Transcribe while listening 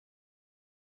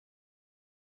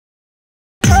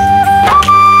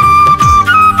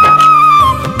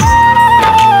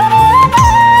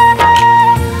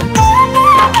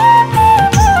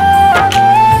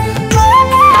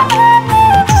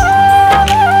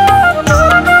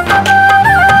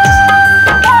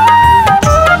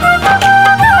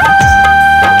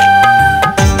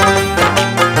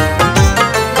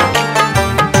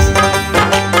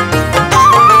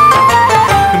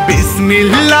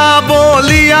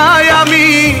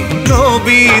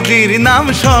নবীজির নাম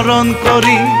স্মরণ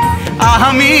করি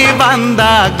আমি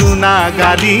বান্দা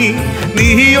গুনাহগারি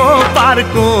নিও পার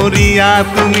করিয়া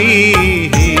তুমি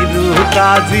হিরু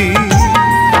কাজী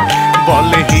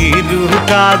বলে হিরু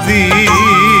কাজী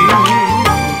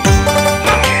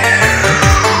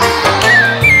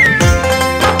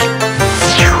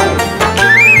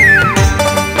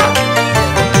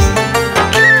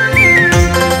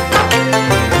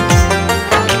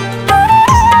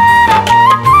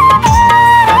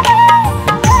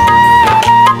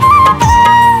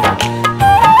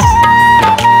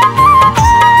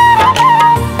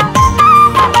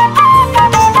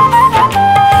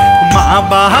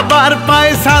বাবার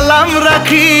পায়ে সালাম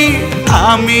রাখি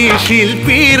আমি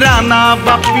শিল্পী রানা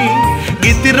বাপ্পি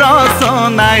গীত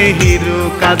রচনায় হিরু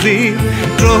কাজী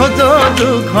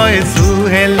প্রযোজক হয়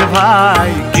সুহেল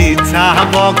ভাই কিচ্ছা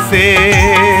বক্সে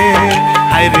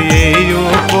হায়রে এই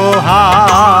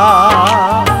উপহার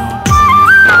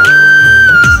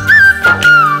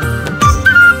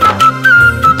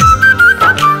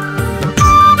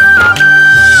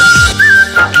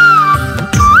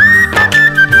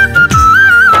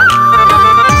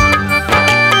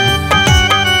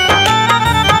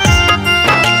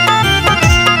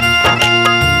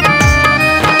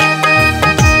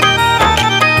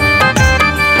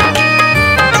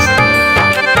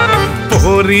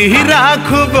পরীরা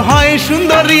খুব হয়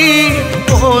সুন্দরী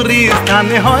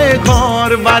পরিস্থানে হয় ঘর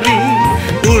বাড়ি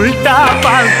উল্টা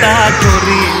পাল্টা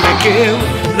করিলে কেউ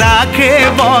রাখে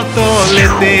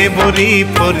বোতলেতে বড়ি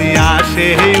পরিয়াসে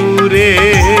উড়ে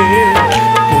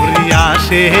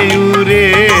পরিয়াসে উড়ে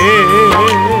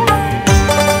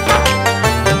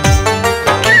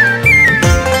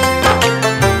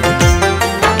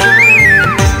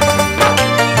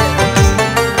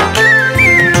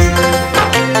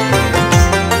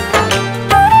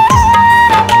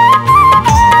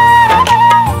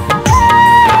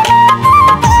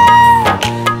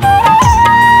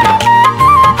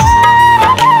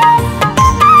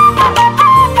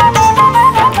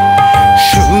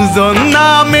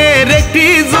নামের একটি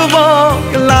যুবক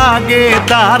লাগে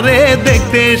তারে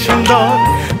দেখতে সুন্দর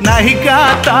নাহিকা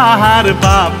তাহার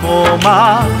বাপ মা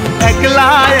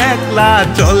একলা একলা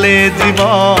চলে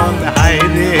জীবন হায়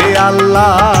রে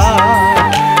আল্লাহ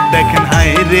দেখেন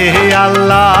হায় রে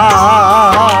আল্লাহ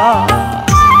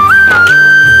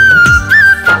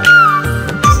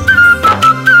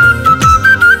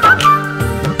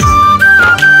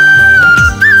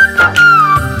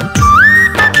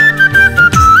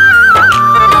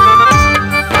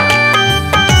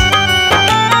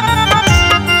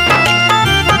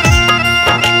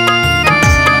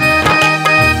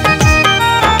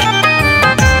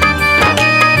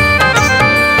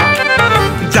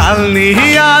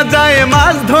নিয়া যায়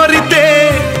মাছ ধরিতে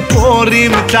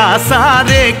করিম চাষার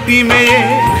একটি মেয়ে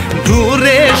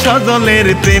ঘুরে সজলের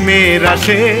প্রেমের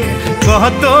আসে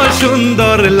কত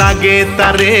সুন্দর লাগে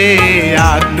তারে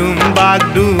আগডুম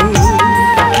বাগডু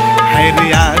হায় রে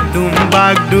আগডুম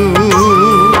বাগডু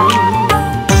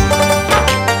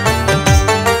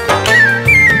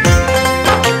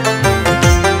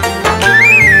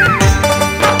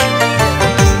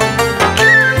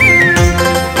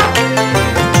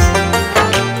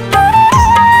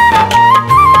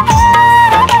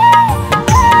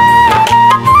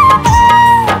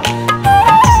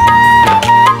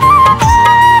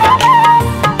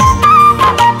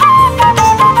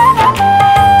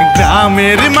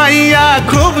গ্রামের মাইয়া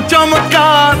খুব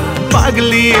চমৎকার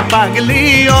পাগলি পাগলি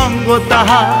অঙ্গ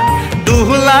তাহার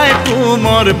দুহলায়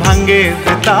কুমর ভাঙ্গে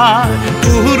তার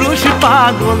পুরুষ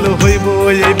পাগল হইব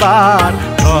এবার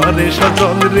ধরে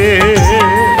সজল রে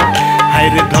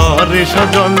হায়রে ধরে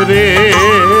সজল রে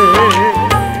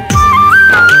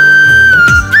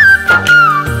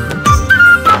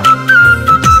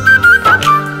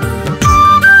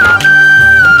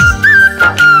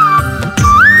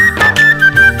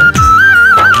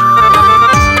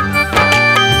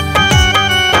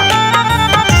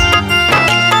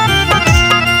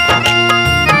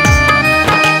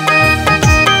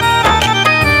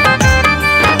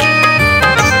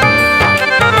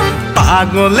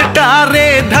পাগলটারে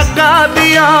ধাক্কা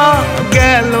দিয়া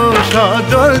গেল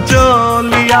সজল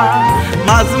চলিয়া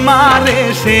মাছ মারে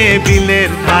সে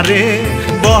বিলের ধারে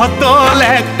বোতল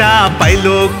একটা পাইল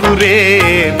কুরে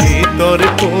ভিতরে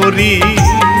পড়ি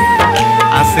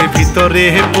আছে ভিতরে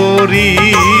পড়ি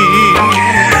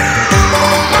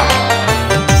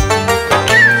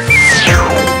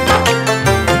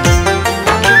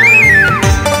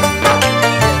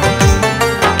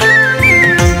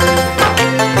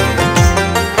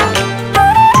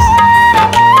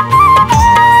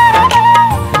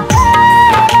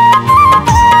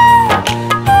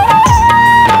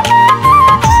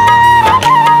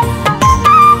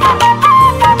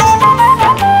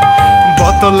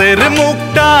বোতলের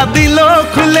মুখটা দিল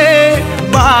খুলে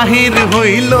বাহির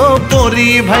হইল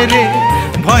পরি ভাইরে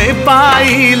ভয়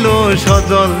পাইল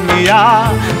সজল মিয়া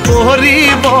পরি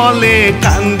বলে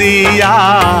কান্দিয়া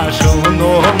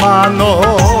শোনো মানো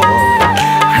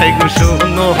হাই গো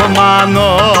শোনো মানো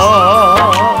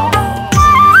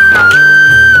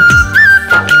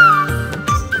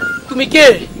তুমি কে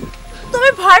তুমি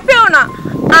ভয় পেও না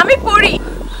আমি পড়ি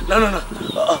না না না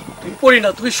তুমি পড়ি না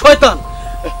তুমি শয়তান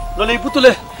ললে এই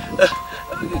পুতুলে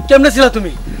কেমনে ছিলা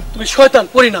তুমি তুমি শয়তান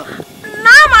পড়ি না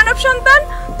না মানব সন্তান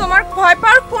তোমার ভয়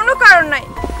পাওয়ার কোনো কারণ নাই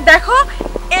দেখো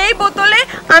এই বোতলে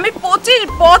আমি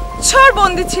 25 বছর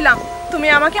বন্দী ছিলাম তুমি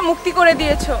আমাকে মুক্তি করে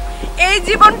দিয়েছো এই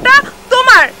জীবনটা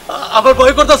তোমার আবার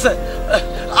ভয় করতেছে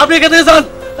আপনি এখান থেকে যান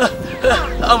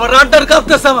আমার রানটার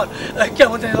কাঁপতেছে আমার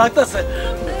কেমন জানি লাগতেছে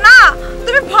না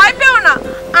তুমি ভয় পেও না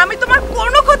আমি তোমার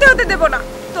কোনো ক্ষতি হতে দেব না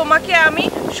তোমাকে আমি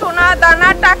সোনা দানা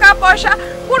টাকা পয়সা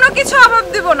কোনো কিছু অভাব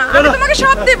দেব না আমি তোমাকে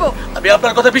সব দেব আমি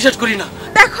আপনার কথা বিশ্বাস করি না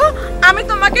দেখো আমি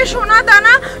তোমাকে সোনা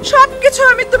দানা সবকিছু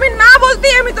আমি তুমি না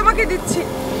বলতেই আমি তোমাকে দিচ্ছি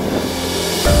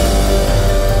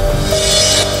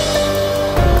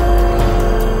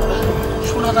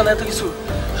সোনা দানা এত কিছু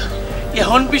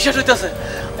এখন বিশ্বাস হইতেছে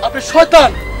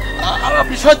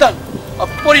আপনি শয়তান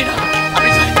পড়ি না আমি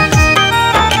যাই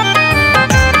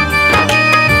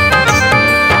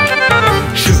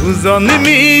সুজন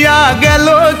মিয়া গেল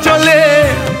চলে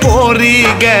পরি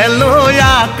গেল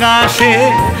আকাশে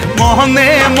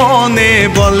মনে মনে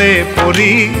বলে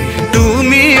পরি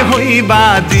তুমি হইবা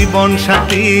জীবন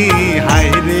সাথী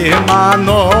হায়রে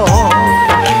মানো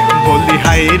বলি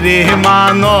হায়রে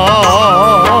মানো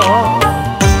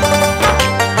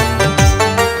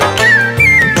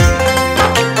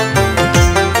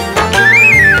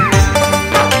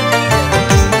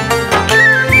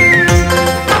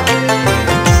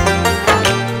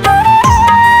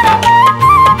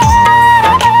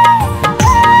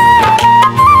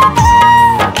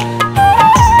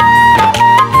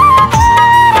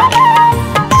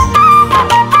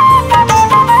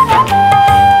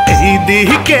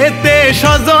দিকেতে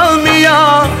সজল মিয়া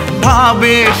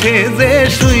ভাবে সে যে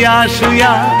শুয়া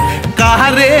শুয়া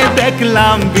কারে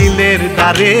দেখলাম বিলের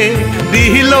তারে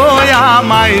দিল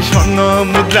আমায় স্বর্ণ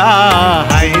মুদ্রা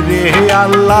হায় রে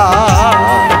আল্লাহ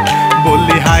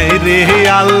বলি হায় রে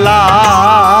আল্লাহ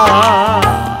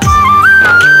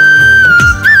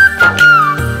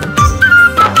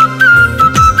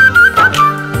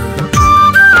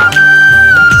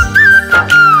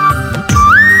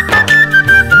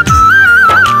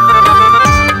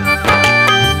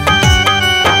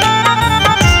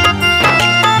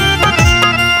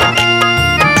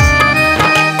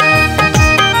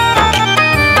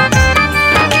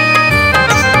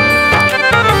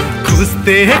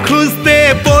খুঁজতে খুঁজতে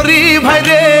পরি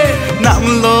ভাইরে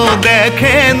নামলো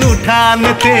দেখেন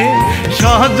উঠানেতে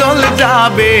সজল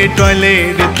যাবে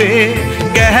টয়লেটে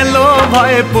গেল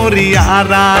ভয় পরি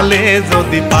আড়ালে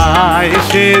যদি পায়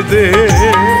সে যে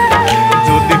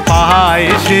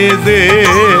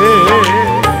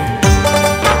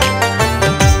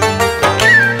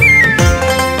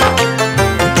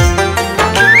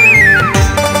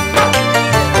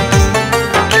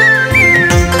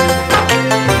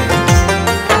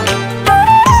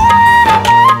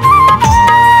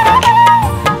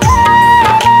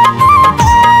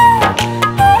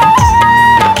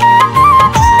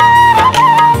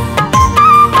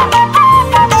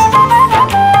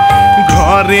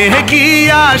ঘরে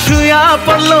গিয়া শুয়া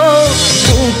পড়লো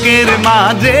বুকের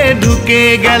মাঝে ঢুকে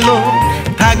গেল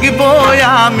থাকবো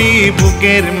আমি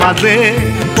বুকের মাঝে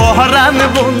পহরান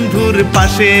বন্ধুর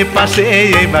পাশে পাশে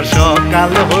এইবার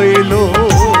সকাল হইল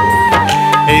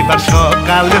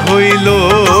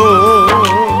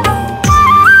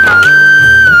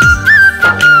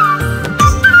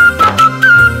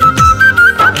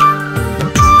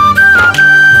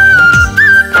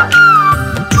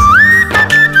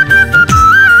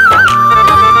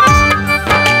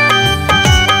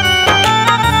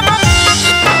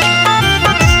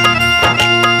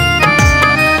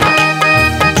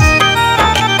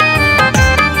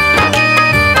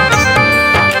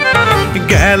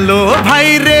গেল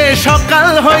ভাইরে সকাল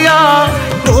হইয়া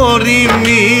করিম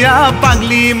মিয়া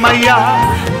পাগলি মাইয়া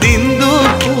দিন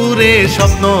দুপুরে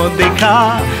স্বপ্ন দেখা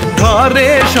ঘরে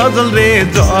সজল রে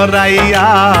জরাইয়া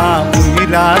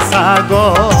বুইরা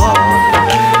সাগর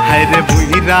হায়রে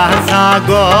বুইরা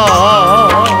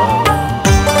সাগর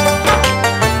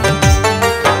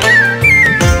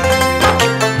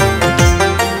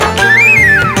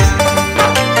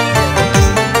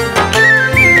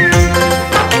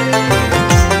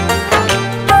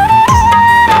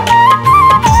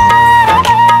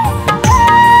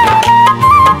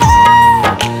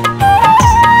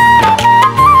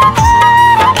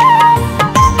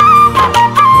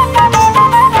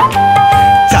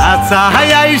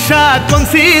বাসায় আইসা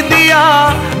কনসি দিয়া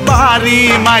বাড়ি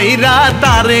মাইরা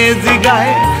তারে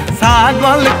জিগায়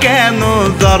ছাগল কেন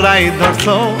জরাই ধরছ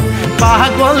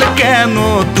পাগল কেন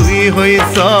তুই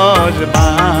হইছস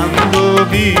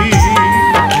বান্ধবী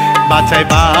বাছাই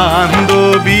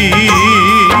বান্ধবী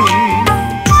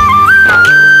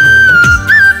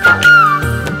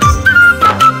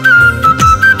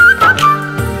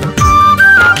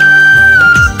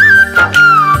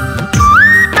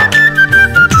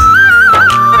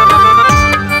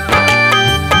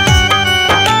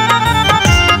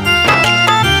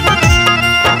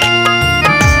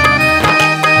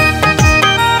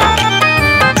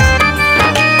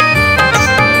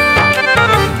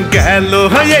গেল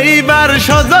এইবার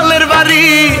সজলের বাড়ি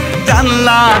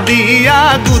জানলা দিয়া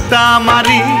গুতা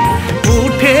মারি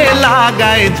উঠে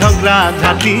লাগায় ঝগড়া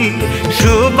ঝাঁটি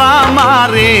শোভা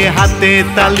মারে হাতে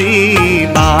তালি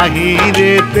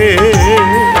বাহিরেতে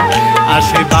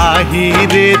আসে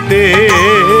বাহিরেতে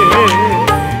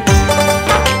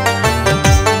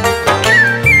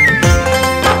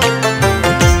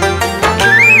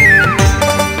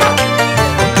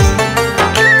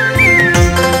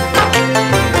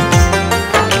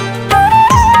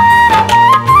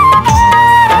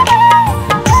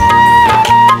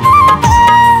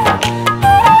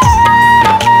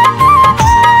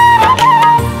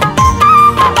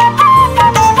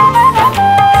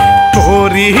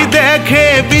দেখে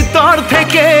ভিতর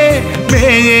থেকে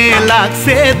মেয়ে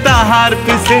লাগছে তাহার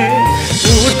পিছে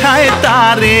উঠায়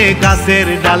তারে গাছের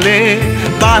ডালে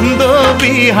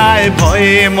বান্ধবী হায়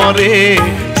ভয়ে মরে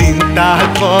চিন্তা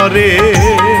করে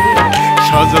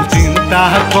সজল চিন্তা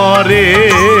করে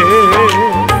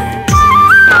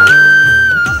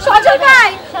সজল ভাই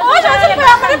ও সজল ভাই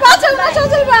আমারে বাঁচাও না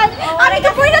সজল ভাই আমি তো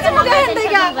পয়রা যাবো গায়েন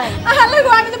দেখা আল্লাহ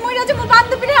গো আমি তো মইরা যাবো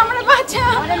বান্ধবীরে আমারে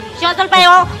বাঁচাও সজল ভাই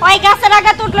ওই গাছের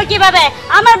আগা উঠলো কিভাবে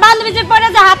আমার বান্ধবী যে পড়ে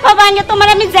যে হাত পা ভাঙে তোমার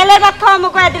আমি জেলের ভাত খাওয়ামো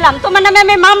কয়ে দিলাম তোমার নামে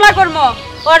আমি মামলা করবো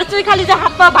ওর তুই খালি যে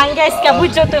হাত পা ভাঙে আজকে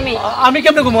বুঝছো তুমি আমি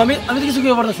কেমনে ঘুমো আমি তো কিছু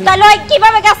কিভাবে পারতেছি তাহলে ওই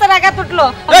কিভাবে গাছের আগা উঠলো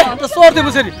এই তো সর দেব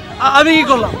সেরি আমি কি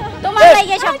করলাম তোমার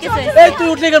লাগে সব কিছু এই তুই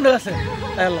উঠলে কেমনে গাছে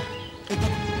আল্লাহ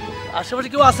আশেপাশে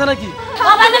কেউ আছে নাকি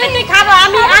ও বান্ধবী তুই খাবো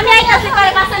আমি আইতাছি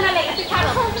করে বাসা না লাগে তুই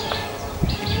খাবো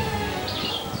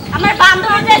আমার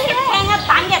বান্ধবী যে ঠ্যাঙা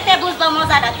ভাঙেতে বুঝবো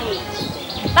মজাটা তুমি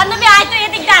বান্ধবী আয় তুই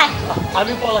এদিক যা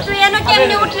আমি পলাই তুই এনো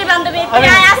কেমনে উঠলি বান্ধবী তুই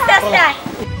আয় আস্তে আস্তে আয়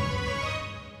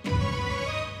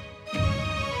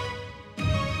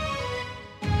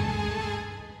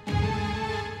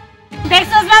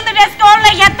দেখছস বান্ধবী স্টোর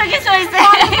লাগে এত কিছু হইছে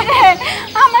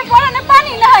আমার পরানে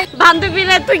পানি নাই বান্ধবী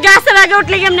রে তুই গাছের আগে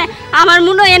উঠলি কেমনে আমার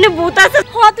মনে হয় এনে ভূত আছে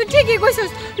হ তুই ঠিকই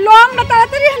কইছস ল আমরা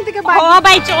তাড়াতাড়ি এখান থেকে বাইরে ও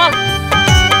ভাই চল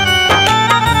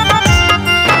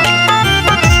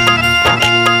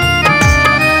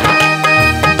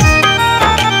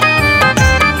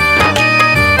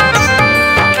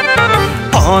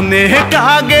অনেক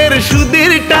আগের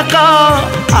সুদের টাকা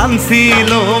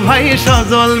আনছিল ভাই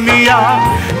সজল মিয়া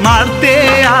মারতে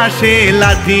আসে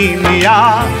লাঠি নিয়া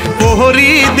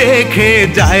পহরি দেখে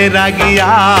যায়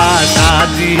রাগিয়া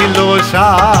সাজিল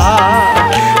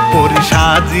পরি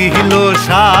সাজিল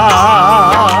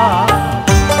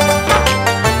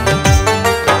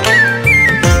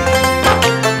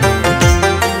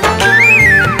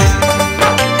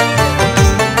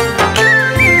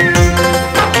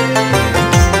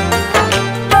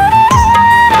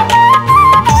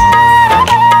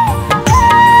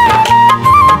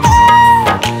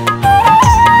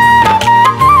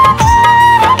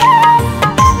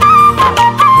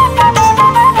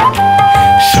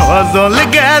সজল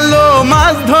গেল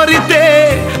মাছ ধরিতে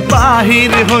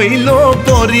বাহির হইল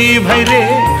পরি ভাইরে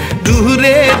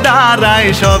দূরে দাঁড়ায়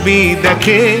সবই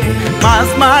দেখে মাছ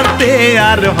মারতে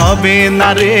আর হবে না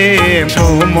রে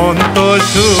সুমন্ত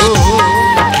সু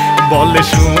বলে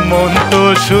সুমন্ত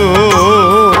সু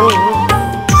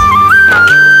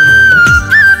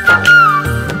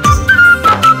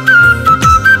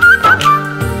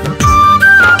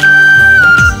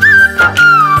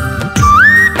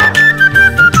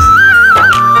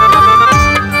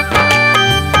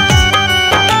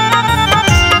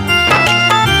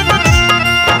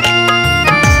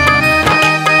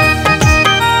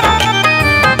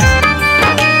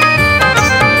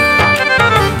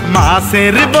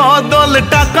মাছের বদল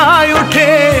টাকায়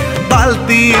উঠে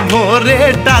বালতি ভরে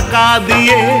টাকা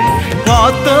দিয়ে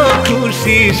কত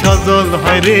খুশি সজল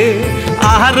হয় রে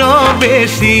আরো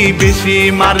বেশি বেশি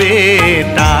মারে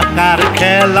টাকার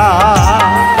খেলা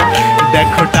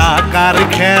দেখো টাকার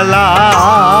খেলা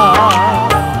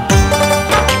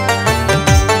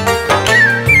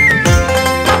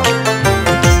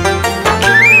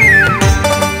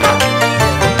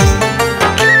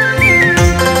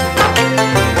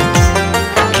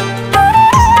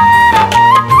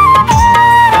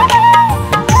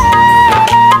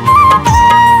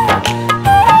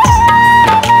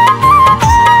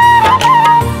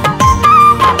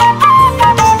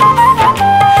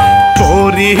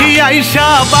আইসা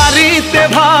বাড়িতে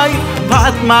ভাই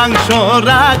ভাত মাংস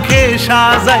রাখে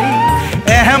সাজাই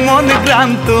এমন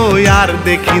গ্রান্ত আর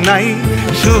দেখি নাই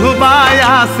সুবাই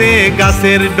আছে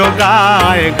গাছের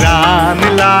ডগায় গান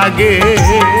লাগে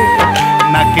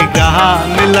নাকি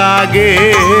গান লাগে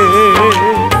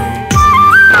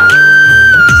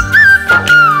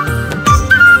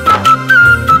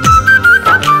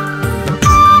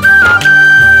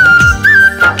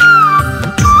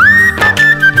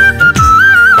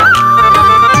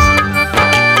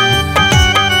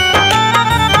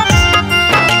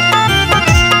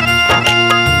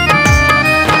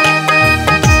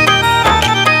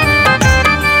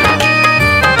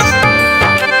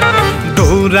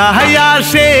দৌড়াইয়া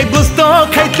সে গুস্ত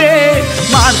খাইতে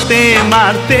মারতে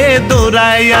মারতে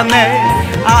দৌড়াইয়া নেয়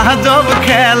আজব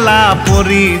খেলা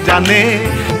পরি জানে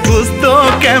গুস্ত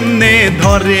কেমনে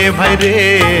ধরে ভাইরে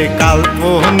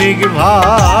কাল্পনিক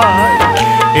ভাই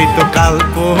এই তো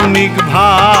কাল্পনিক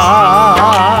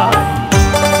ভাই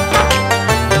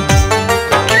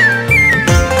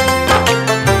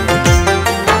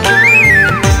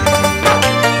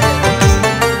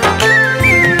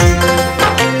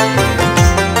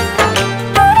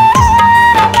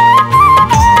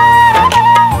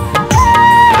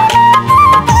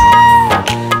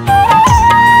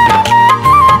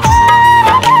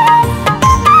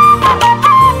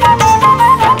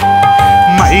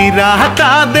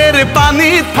তাদের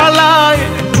পানি ফালায়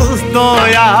সুস্থ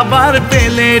আবার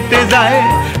প্লেটে যায়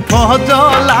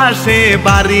ফজল আসে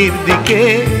বাড়ির দিকে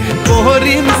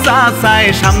করিম চাচায়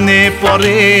সামনে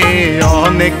পড়ে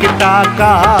অনেক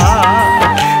টাকা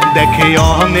দেখে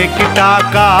অনেক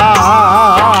টাকা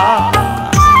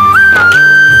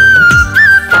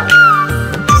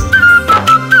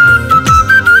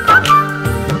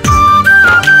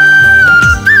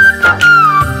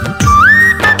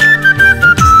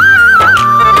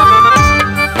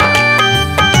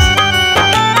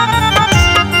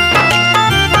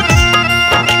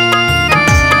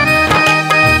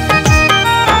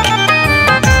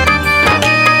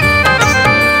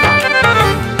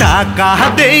টাকা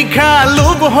দেখা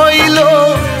লোভ হইল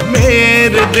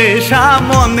মেয়ের দেশা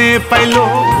মনে পাইল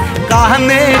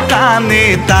কানে কানে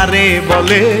তারে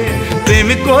বলে প্রেম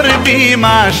করবি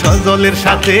মা সজলের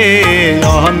সাথে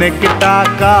অনেক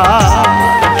টাকা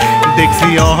দেখছি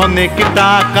অনেক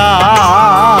টাকা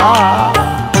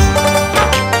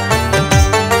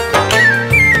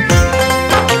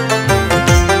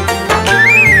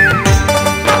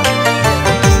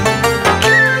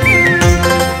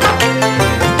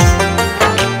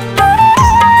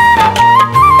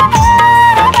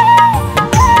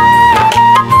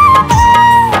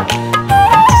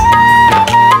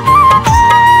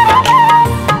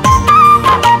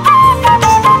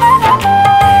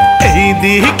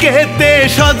দিকেতে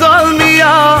সজল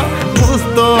মিয়া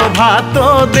বুঝত ভাত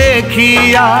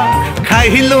দেখিয়া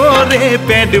খাইল রে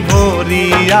পেট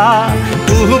ভরিয়া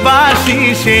উবাসি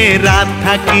সে রাত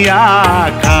থাকিয়া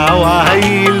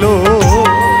খাওয়াইল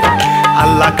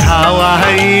আল্লাহ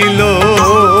খাওয়াইল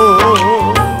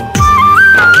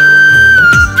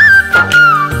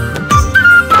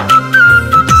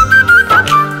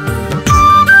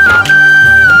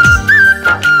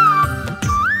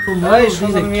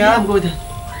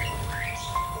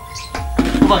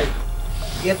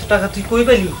এত টাকা তুই কই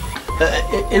পাইলি?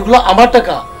 এগুলো আমার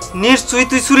টাকা। নিশ্চয়ই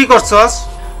তুই চুরি করছস।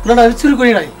 না না, আমি চুরি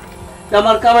করি নাই,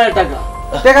 আমার কামাইয়ের টাকা।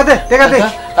 টাকা দে, টাকা দে।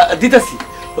 দিতেছি।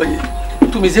 ওই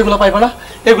তুমি যেগুলো পাইবা না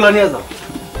এগুলো নিয়ে যাও।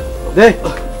 দে।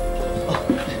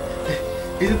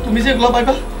 এই যে তুমি যেগুলো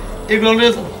পাইবা এগুলো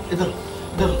নিয়ে যাও। এদের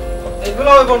ধরো। এগুলো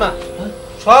হইব না,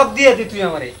 সব দিয়ে দি তুই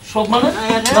আমারে। সব মানে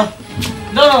না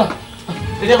না না,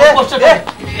 এটা আমার কষ্ট টাকা,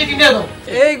 এটি নিয়ে যাও।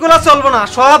 এইগুলা চলবো না,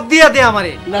 সব দিয়ে দে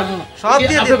আমারে। না না, সব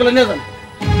দিয়ে দে। এগুলো নিয়ে যান।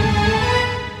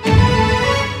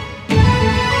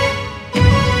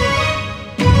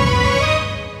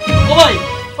 ও ভাই,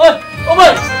 ও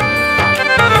ভাই,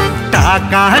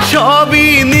 টাকা সবই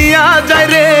নিয়া যায়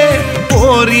রে,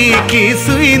 পরি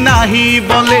কিছুই নাহি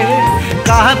বলে।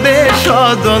 কাঁদে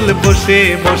সজল বসে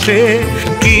বসে,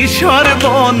 কি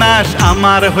সর্বনাশ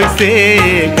আমার হইছে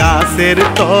গাছের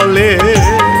তলে,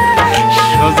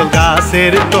 সজল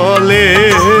গাছের তলে।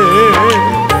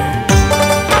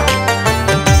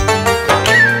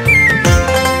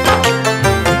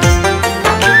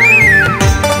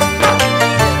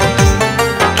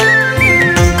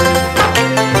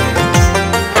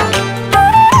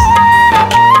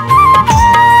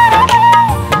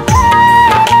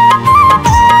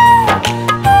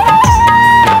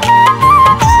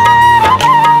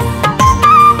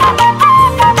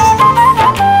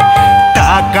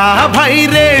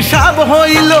 ভাইরে সাব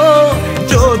হইল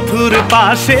জাদুর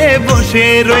পাশে বসে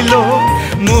রইল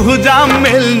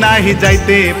মুজাম্মেল নাহি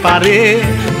যাইতে পারে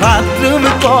বাথরুম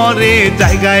করে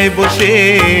জায়গায় বসে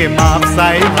মাপ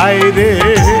চাই ভাই রে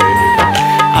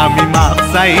আমি মাপ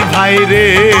চাই ভাই রে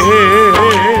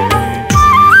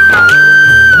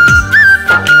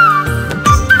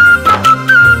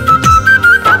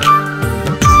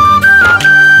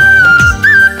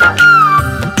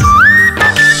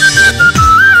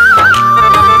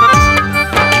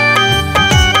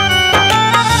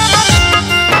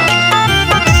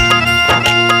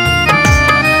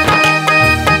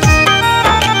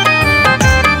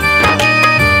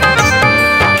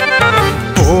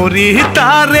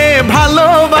তারে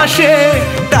ভালোবাসে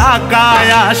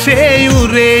টাকায় আসে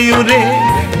উড়ে উড়ে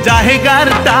জায়গার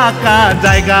টাকা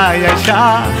জায়গায় আসা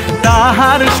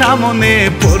তাহার সামনে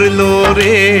পড়লো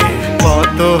রে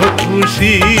কত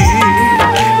খুশি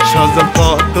সজ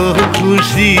কত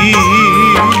খুশি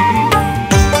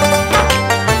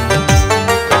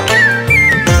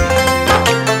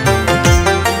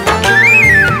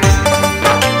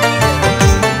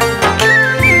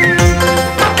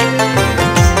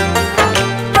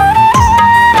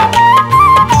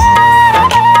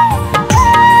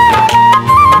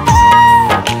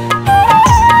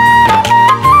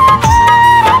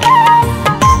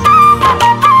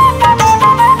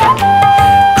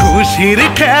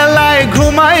খেলায়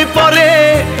ঘুমায় পরে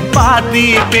পাটি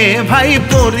পে ভাই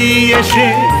পরি এসে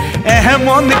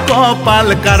এমন কপাল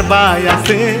কারবাই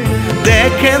আছে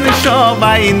দেখেন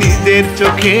সবাই নিজের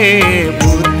চোখে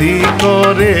বুদ্ধি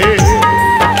করে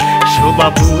শোভা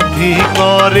বুদ্ধি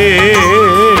করে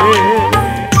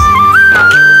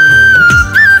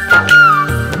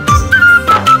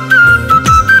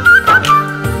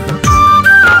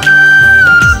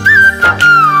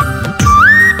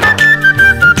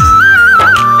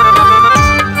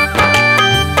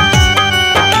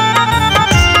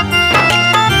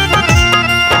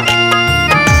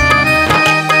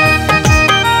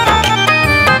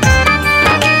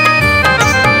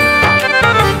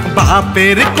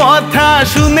বাপের কথা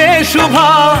শুনে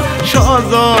শুভা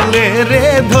সজলে রে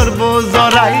ধরবো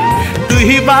জড়াই তুই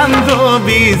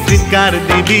বান্ধবী শিকার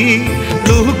দিবি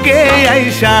লুকে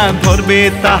আইসা ধরবে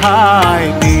তাহাই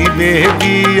দিবে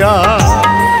বিয়া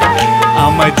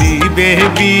আমায় দিবে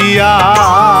বিয়া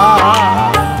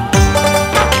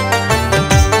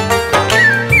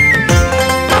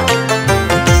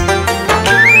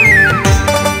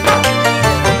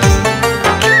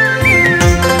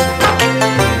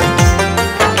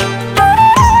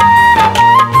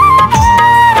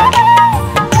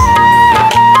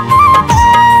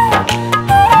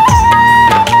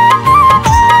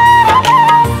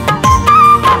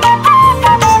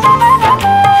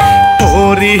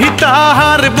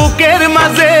তাহার বুকের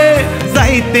মাঝে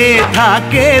যাইতে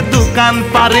থাকে দোকান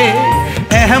পারে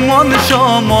এমন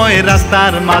সময়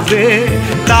রাস্তার মাঝে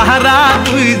তাহারা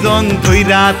দুইজন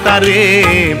ধইরা তারে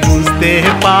বুঝতে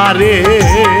পারে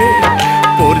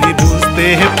পরি বুঝতে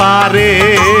পারে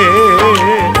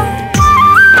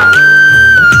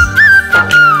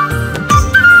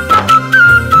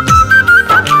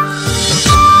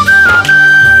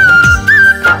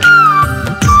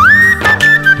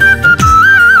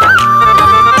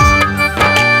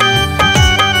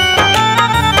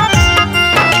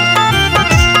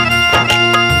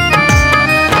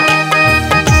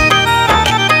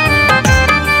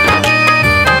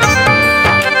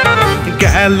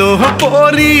গেল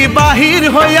পরি বাহির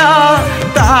হইয়া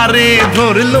তারে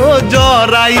ধরলো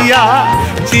জরাইয়া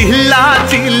চিল্লা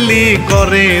চিল্লি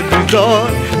করে দুজন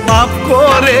মাফ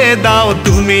করে দাও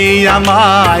তুমি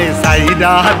আমায়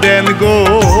সাইরা দেন গো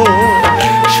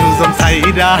সুজন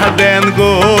সাইরা দেন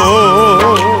গো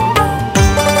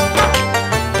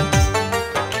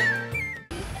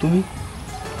তুমি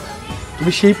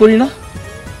তুমি সেই পরি না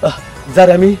যার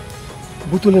আমি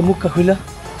বুতুলে মুখটা খুইলা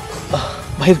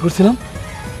বাহির করছিলাম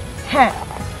হ্যাঁ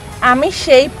আমি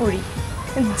সেই পরি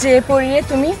যে পরিয়ে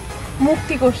তুমি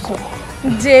মুক্তি করছো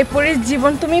যে পরির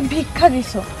জীবন তুমি ভিক্ষা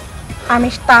দিছো আমি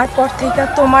তারপর থেকে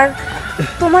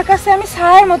তোমার কাছে আমি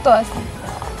ছায়ার মতো আছি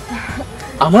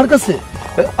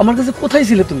আমার কাছে কোথায়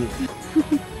ছিলে তুমি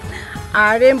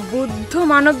আরে বুদ্ধ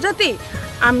মানব জাতি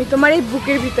আমি তোমার এই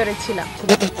বুকের ভিতরে ছিলাম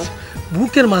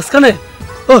বুকের মাঝখানে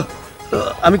ও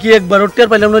আমি কি একবার টের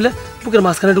পাইলাম নইলে বুকের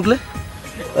মাঝখানে ঢুকলে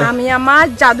আমি আমার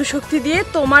জাদু শক্তি দিয়ে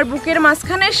তোমার বুকের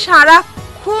মাঝখানে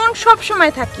সারাক্ষণ সব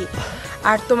সময় থাকি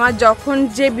আর তোমার যখন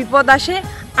যে বিপদ আসে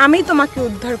আমি তোমাকে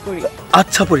উদ্ধার করি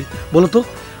আচ্ছা পরি বলো তো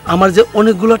আমার যে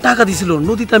অনেকগুলো টাকা দিছিল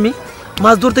নদীতে আমি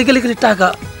মাছ ধরতে গেলে খালি টাকা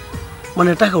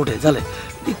টাকা উঠে জালে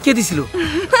কে দিছিল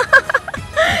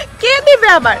কে দিবে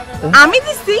আবার আমি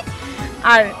দিছি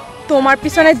আর তোমার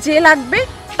পিছনে যে লাগবে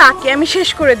তাকে আমি শেষ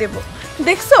করে দেব।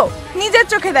 দেখছো, নিজের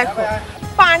চোখে দেখো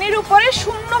পানির উপরে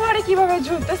শূন্য ভরে কিভাবে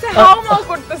ঝুলতেছে, হাউমাউ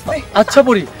করতেছে। আচ্ছা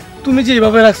পরি, তুমি যে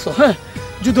এইভাবে রাখছো, হ্যাঁ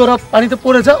যদি ওরা পানিতে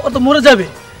পড়ে যায় ওরা তো মরে যাবে।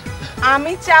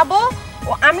 আমি চাবো,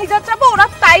 আমি যা চাবো ওরা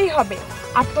তাই হবে।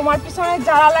 আর তোমার পিছনে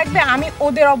যারা লাগবে আমি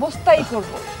ওদের অবস্থাই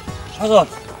করব। সজল,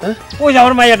 ওই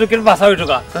আমার মাইয়া ঢুকের বাসা হয়ে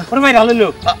ঢোকা, ওর মাইরা হলো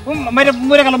মাইরা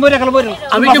মরে গেল মরে গেল মরে গেল।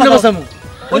 আমি কেমনে বাঁচাবো?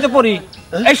 ওই যে পড়ি,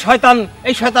 এই শয়তান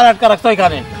আটকা রাখতো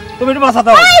এখানে, তুমি একটু বাঁচা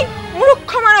দাও।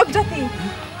 মূর্খ মানব জাতি,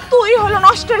 তুই হলো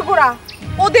নষ্টের গোড়া।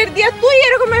 ওদের দিয়ে তুই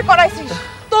এরকম করাইছিস।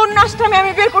 তোর নষ্টামি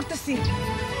আমি বের করতেছি।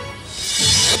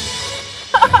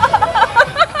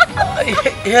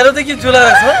 এরাতে কি চলে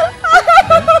আসো?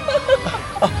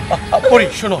 পরি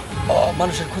শোনো,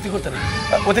 মানুষের ক্ষতি করতে না,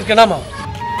 ওদেরকে নামাও।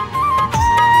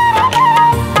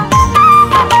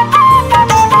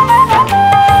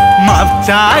 মাপ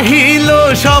চাহিল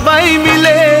সবাই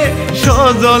মিলে,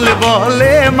 সজল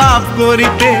বলে মাপ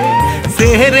করিতে,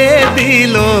 ছেড়ে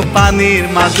দিল পানির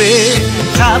মাঝে,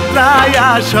 সাঁতরায়া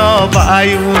সবাই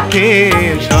উঠে।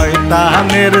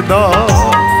 শয়তানের দল,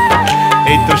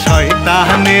 এই তো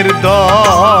শয়তানের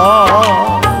দল।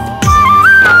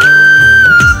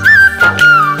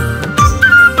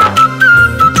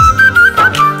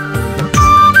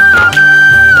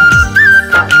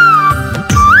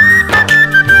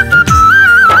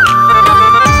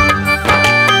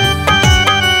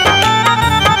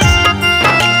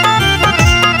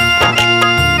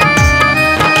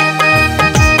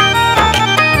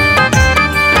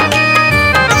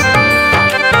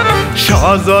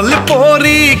 সজল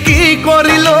পরি কি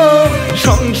করিল,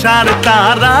 সংসার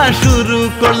তারা শুরু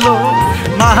করলো।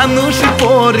 মানুষ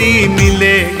পরি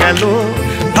মিলে গেল,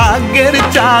 ভাগ্যের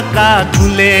চাকা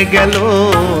খুলে গেল।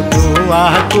 দোয়া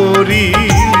করি,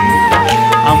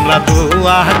 আমরা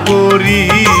দোয়া করি।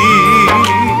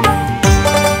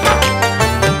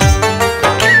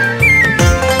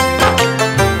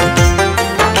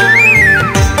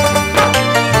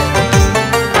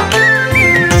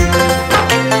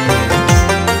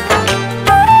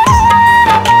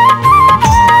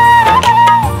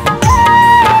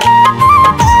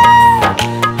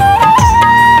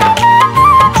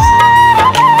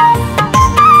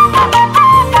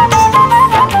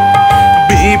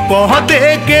 বিপদে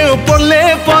কেউ পড়লে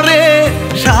পরে,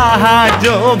 সাহায্য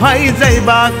ভাই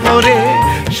যাইবা করে।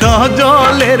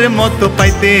 সজলের মতো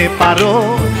পাইতে পারো,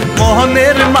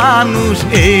 মনের মানুষ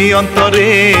এই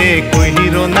অন্তরে।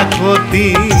 কহির না ক্ষতি,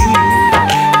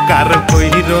 কার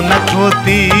কহির না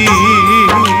ক্ষতি।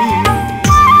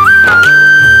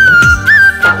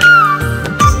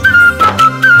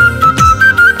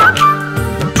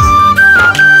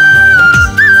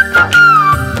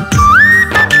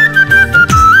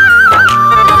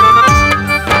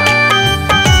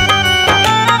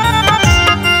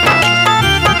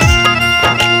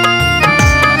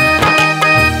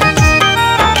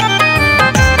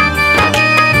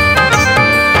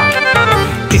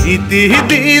 ইতি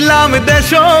দিলাম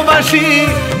দেশবাসী,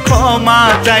 ক্ষমা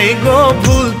চাই গো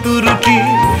ভুল ত্রুটি।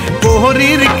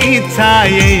 পরির কিচ্ছা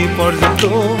এই পর্যন্ত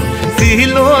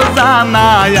ছিল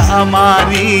জানায়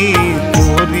আমারি।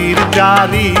 পরির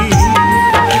জারি,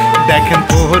 দেখেন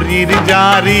পরির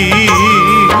জারি।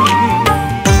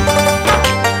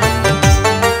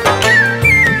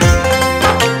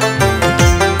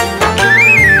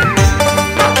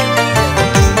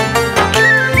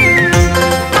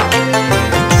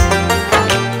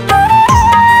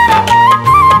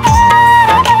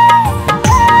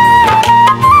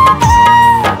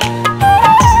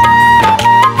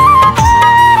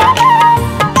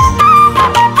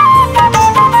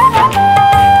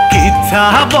 কিচ্ছা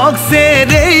বক্সের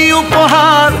এই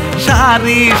উপহার,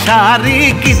 সারি সারি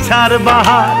কিচ্ছার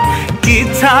বাহার।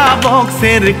 কিচ্ছা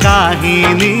বক্সের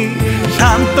কাহিনী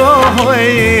শান্ত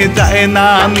হয়ে যায়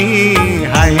নামি।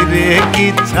 হায়রে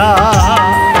কিচ্ছা,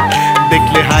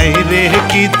 দেখলে হায়রে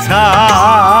কিচ্ছা।